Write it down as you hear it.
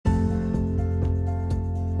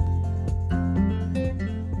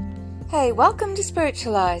Hey, welcome to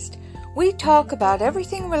Spiritualized. We talk about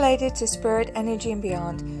everything related to spirit, energy and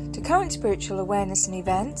beyond, to current spiritual awareness and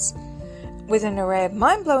events, with an array of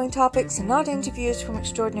mind-blowing topics and not interviews from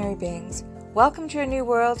extraordinary beings. Welcome to a new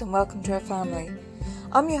world and welcome to our family.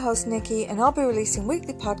 I'm your host Nikki and I'll be releasing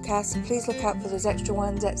weekly podcasts, so please look out for those extra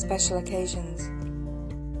ones at special occasions.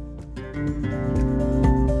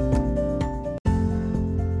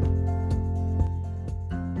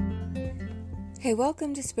 Hey,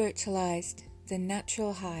 welcome to Spiritualized, the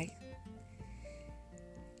natural high.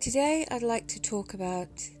 Today I'd like to talk about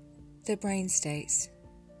the brain states,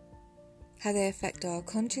 how they affect our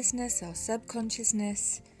consciousness, our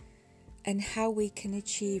subconsciousness, and how we can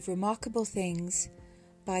achieve remarkable things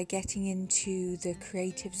by getting into the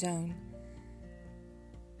creative zone,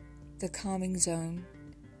 the calming zone,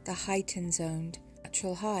 the heightened zone,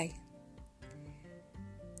 natural high.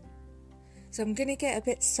 So I'm going to get a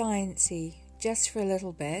bit sciencey just for a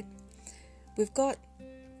little bit. We've got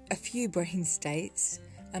a few brain states,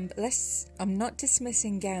 and I'm not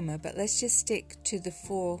dismissing gamma, but let's just stick to the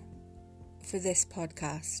four for this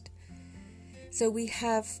podcast. So we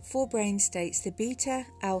have four brain states: the beta,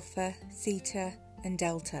 alpha, theta, and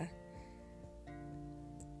delta.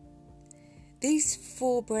 These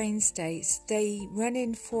four brain states, they run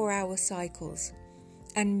in 4-hour cycles,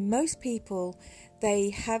 and most people,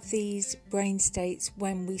 they have these brain states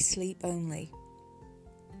when we sleep only.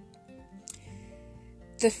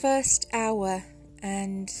 The first hour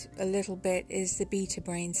and a little bit is the beta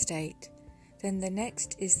brain state. Then the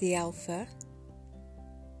next is the alpha.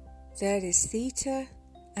 Third is theta.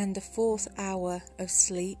 And the fourth hour of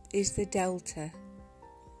sleep is the delta.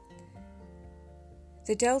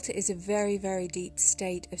 The delta is a very, very deep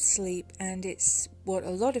state of sleep, and it's what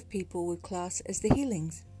a lot of people would class as the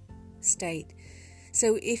healing state.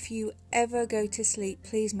 So if you ever go to sleep,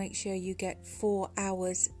 please make sure you get 4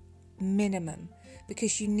 hours minimum,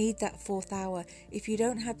 because you need that fourth hour. If you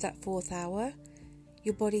don't have that fourth hour,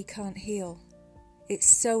 your body can't heal. It's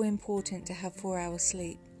so important to have 4 hours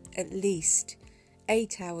sleep, at least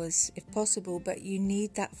 8 hours if possible, but you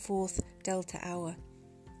need that fourth delta hour.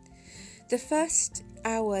 The first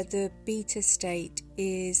hour, the beta state,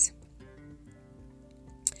 is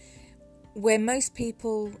where most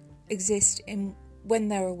people exist in when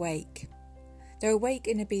they're awake. They're awake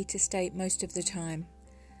in a beta state most of the time.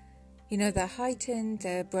 You know, they're heightened,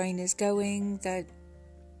 their brain is going,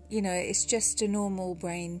 it's just a normal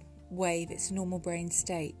brain wave, it's a normal brain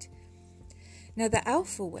state. Now the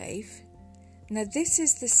alpha wave, this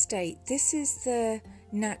is the state, this is the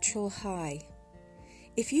natural high.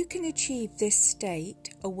 If you can achieve this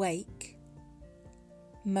state awake,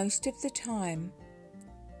 most of the time,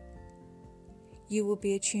 you will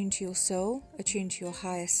be attuned to your soul, attuned to your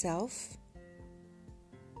higher self.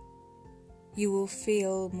 You will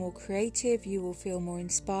feel more creative, you will feel more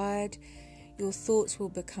inspired, your thoughts will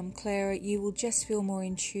become clearer, you will just feel more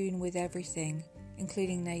in tune with everything,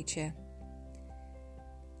 including nature.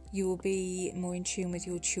 You will be more in tune with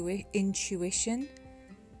your intuition.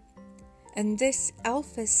 And this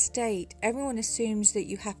alpha state, everyone assumes that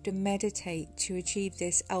you have to meditate to achieve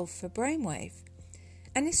this alpha brainwave.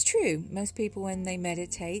 And it's true, most people when they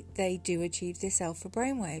meditate, they do achieve this alpha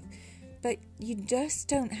brainwave. But you just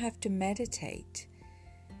don't have to meditate.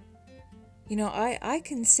 You know, I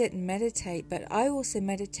can sit and meditate, but I also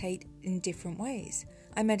meditate in different ways.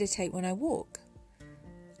 I meditate when I walk.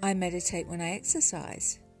 I meditate when I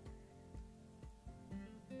exercise.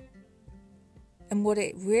 And what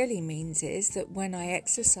it really means is that when I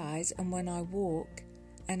exercise and when I walk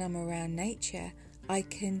and I'm around nature, I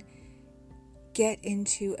can get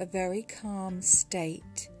into a very calm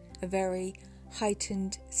state, a very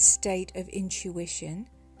heightened state of intuition.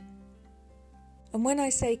 And when I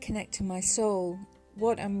say connect to my soul,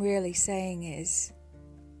 what I'm really saying is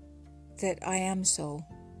that I am soul.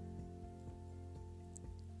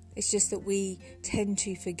 It's just that we tend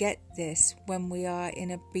to forget this when we are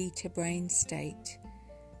in a beta brain state.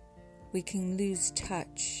 We can lose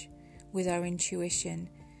touch with our intuition.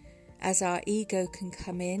 As our ego can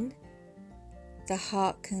come in, the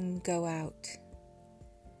heart can go out.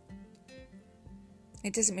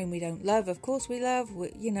 It doesn't mean we don't love. Of course we love.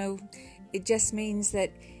 It just means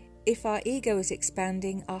that if our ego is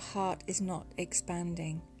expanding, our heart is not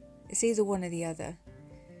expanding. It's either one or the other.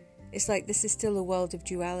 It's like this is still a world of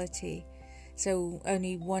duality. So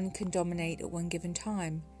only one can dominate at one given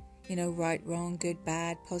time. Right, wrong, good,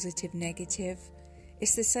 bad, positive, negative.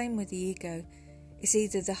 It's the same with the ego. It's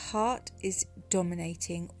either the heart is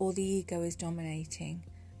dominating or the ego is dominating.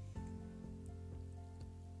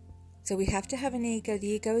 So we have to have an ego. The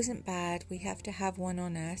ego isn't bad. We have to have one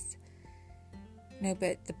on earth. No,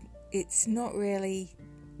 but it's not really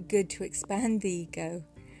good to expand the ego.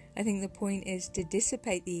 I think the point is to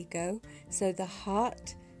dissipate the ego so the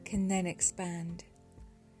heart can then expand.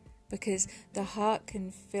 Because the heart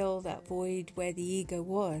can fill that void where the ego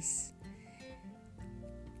was.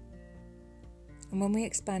 And when we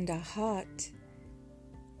expand our heart,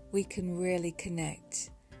 we can really connect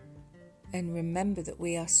and remember that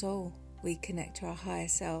we are soul. We connect to our higher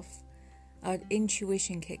self. Our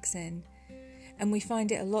intuition kicks in. And we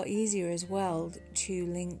find it a lot easier as well to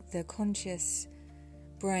link the conscious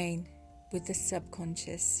brain with the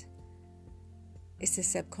subconscious. It's the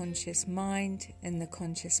subconscious mind and the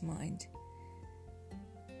conscious mind.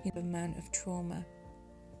 The amount of trauma.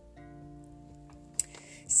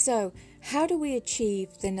 So, how do we achieve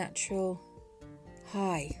the natural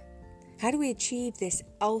high? How do we achieve this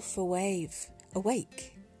alpha wave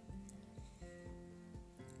awake?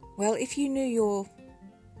 Well, if you knew your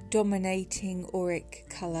dominating auric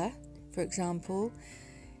colour, for example,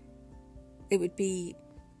 it would be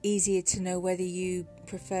easier to know whether you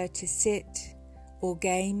prefer to sit or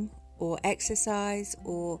game or exercise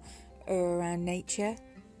or around nature.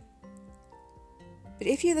 But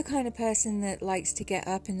if you're the kind of person that likes to get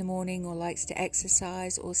up in the morning or likes to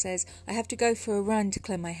exercise or says, I have to go for a run to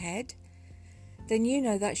clear my head, then you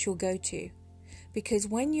know that's your go-to. Because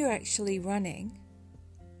when you're actually running,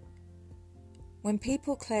 when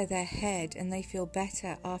people clear their head and they feel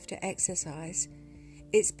better after exercise,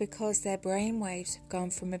 it's because their brain waves have gone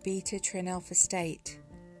from a beta to an alpha state.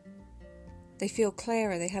 They feel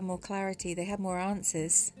clearer, they have more clarity, they have more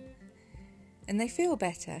answers, and they feel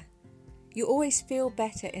better. You always feel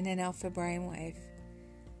better in an alpha brainwave.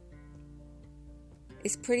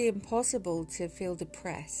 It's pretty impossible to feel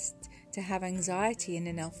depressed, to have anxiety in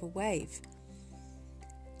an alpha wave.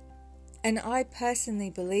 And I personally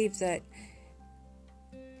believe that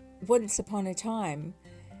once upon a time,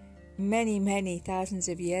 many thousands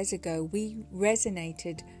of years ago, we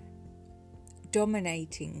resonated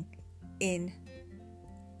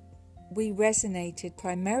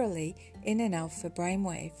primarily in an alpha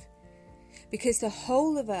brainwave. Because the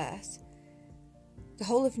whole of Earth, the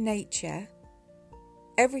whole of nature,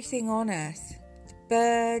 everything on Earth,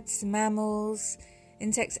 birds, mammals,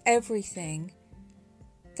 insects, everything,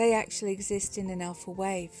 they actually exist in an alpha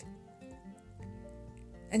wave.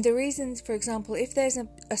 And the reasons, for example, if there's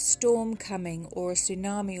a storm coming or a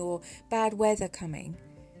tsunami or bad weather coming,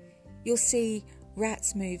 you'll see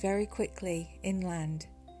rats move very quickly inland.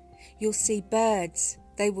 You'll see birds,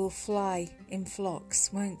 they will fly in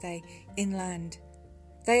flocks, won't they, inland.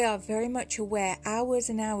 They are very much aware hours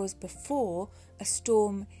and hours before a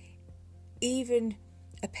storm even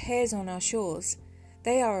appears on our shores.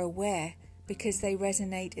 They are aware because they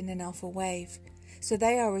resonate in an alpha wave. So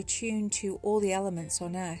they are attuned to all the elements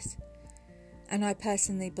on Earth. And I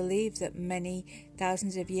personally believe that many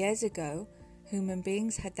thousands of years ago, human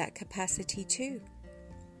beings had that capacity too.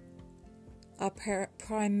 Our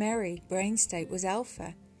primary brain state was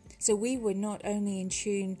alpha. So we were not only in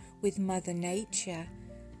tune with Mother Nature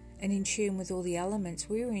and in tune with all the elements,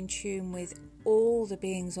 we were in tune with all the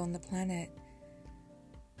beings on the planet.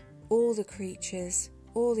 All the creatures,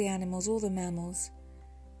 all the animals, all the mammals.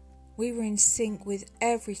 We were in sync with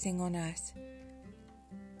everything on Earth.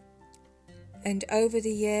 And over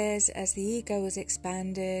the years, as the ego has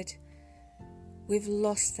expanded, we've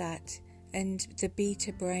lost that, and the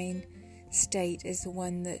beta brain state is the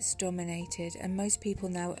one that's dominated, and most people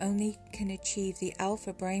now only can achieve the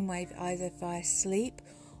alpha brainwave either via sleep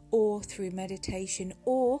or through meditation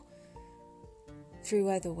or through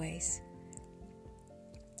other ways.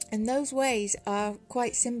 And those ways are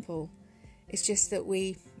quite simple. It's just that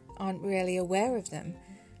we aren't really aware of them.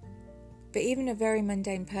 But even a very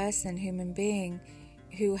mundane person, human being,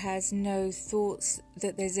 who has no thoughts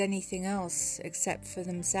that there's anything else except for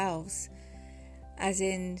themselves, as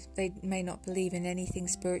in they may not believe in anything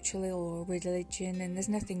spiritual or religion, and there's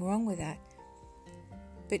nothing wrong with that.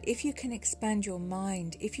 But if you can expand your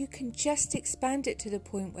mind, if you can just expand it to the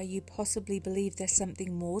point where you possibly believe there's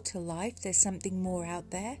something more to life, there's something more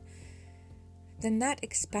out there, then that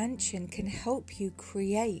expansion can help you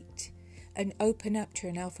create and open up to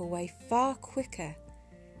an alpha wave far quicker.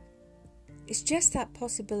 It's just that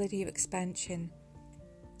possibility of expansion.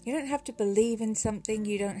 You don't have to believe in something,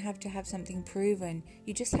 you don't have to have something proven,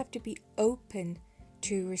 you just have to be open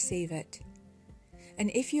to receive it. And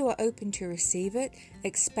if you are open to receive it,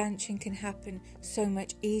 expansion can happen so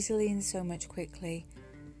much easily and so much quickly.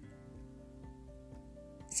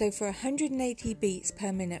 So for 180 beats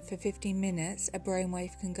per minute for 15 minutes, a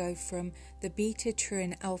brainwave can go from the beta to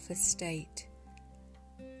an alpha state.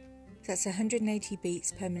 That's 180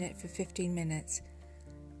 beats per minute for 15 minutes.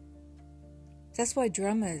 That's why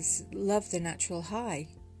drummers love the natural high.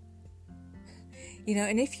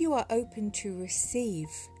 And if you are open to receive,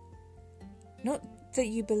 not that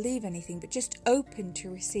you believe anything, but just open to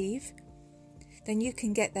receive, then you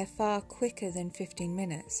can get there far quicker than 15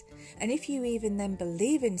 minutes. And if you even then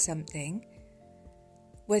believe in something,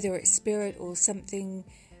 whether it's spirit or something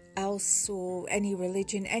else or any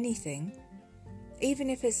religion, anything, even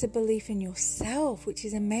if it's a belief in yourself, which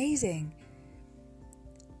is amazing,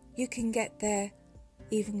 you can get there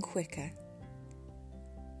even quicker.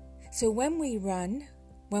 So when we run,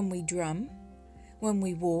 when we drum, when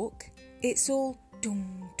we walk, it's all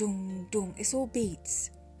dum, dum, dum. It's all beats.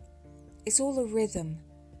 It's all a rhythm.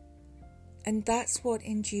 And that's what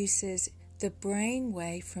induces the brain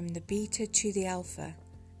wave from the beta to the alpha.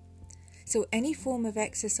 So any form of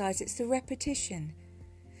exercise, it's the repetition.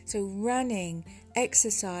 So running,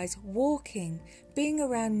 exercise, walking, being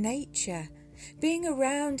around nature, being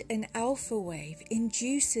around an alpha wave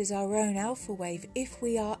induces our own alpha wave if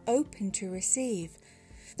we are open to receive.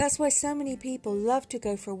 That's why so many people love to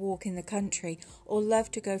go for a walk in the country or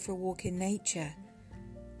love to go for a walk in nature.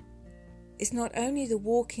 It's not only the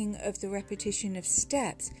walking of the repetition of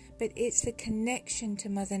steps, but it's the connection to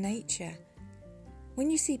Mother Nature.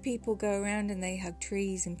 When you see people go around and they hug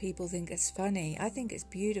trees and people think it's funny, I think it's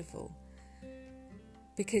beautiful.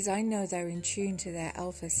 Because I know they're in tune to their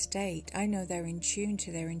alpha state. I know they're in tune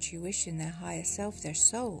to their intuition, their higher self, their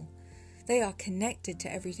soul. They are connected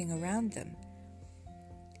to everything around them.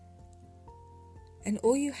 And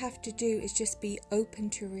all you have to do is just be open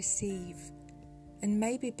to receive. And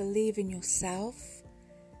maybe believe in yourself.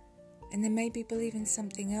 And then maybe believe in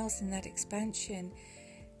something else, and that expansion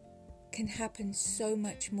can happen so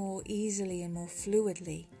much more easily and more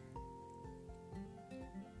fluidly.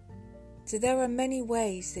 So there are many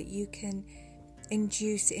ways that you can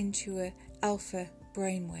induce into an alpha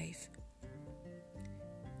brainwave.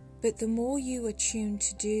 But the more you are tuned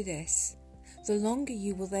to do this, the longer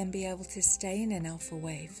you will then be able to stay in an alpha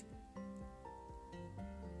wave.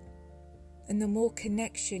 And the more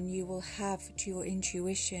connection you will have to your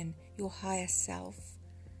intuition, your higher self.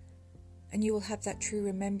 And you will have that true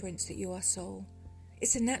remembrance that you are soul.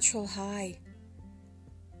 It's a natural high.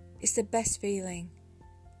 It's the best feeling.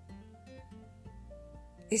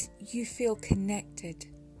 You feel connected.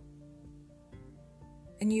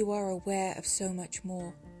 And you are aware of so much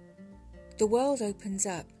more. The world opens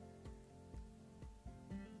up.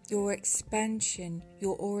 Your expansion,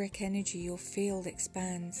 your auric energy, your field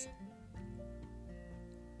expands.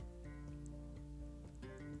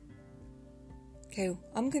 Okay,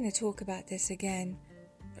 I'm going to talk about this again.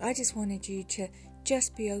 I just wanted you to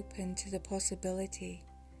just be open to the possibility.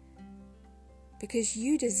 Because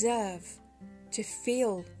you deserve to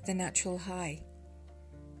feel the natural high.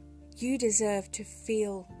 You deserve to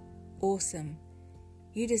feel awesome.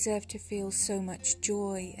 You deserve to feel so much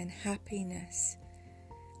joy and happiness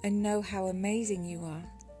and know how amazing you are.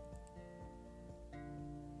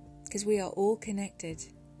 Because we are all connected.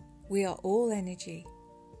 We are all energy.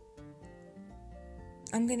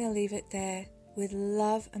 I'm going to leave it there with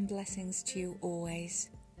love and blessings to you always.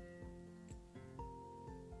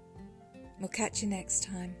 We'll catch you next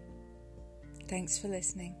time. Thanks for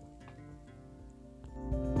listening.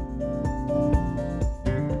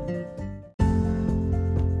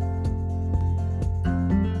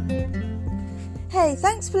 Hey,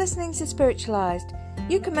 thanks for listening to Spiritualized.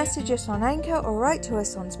 You can message us on Anchor or write to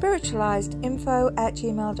us on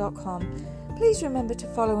spiritualizedinfo@gmail.com. Please remember to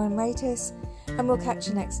follow and rate us, and we'll catch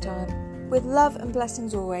you next time. With love and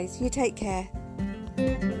blessings always. You take care.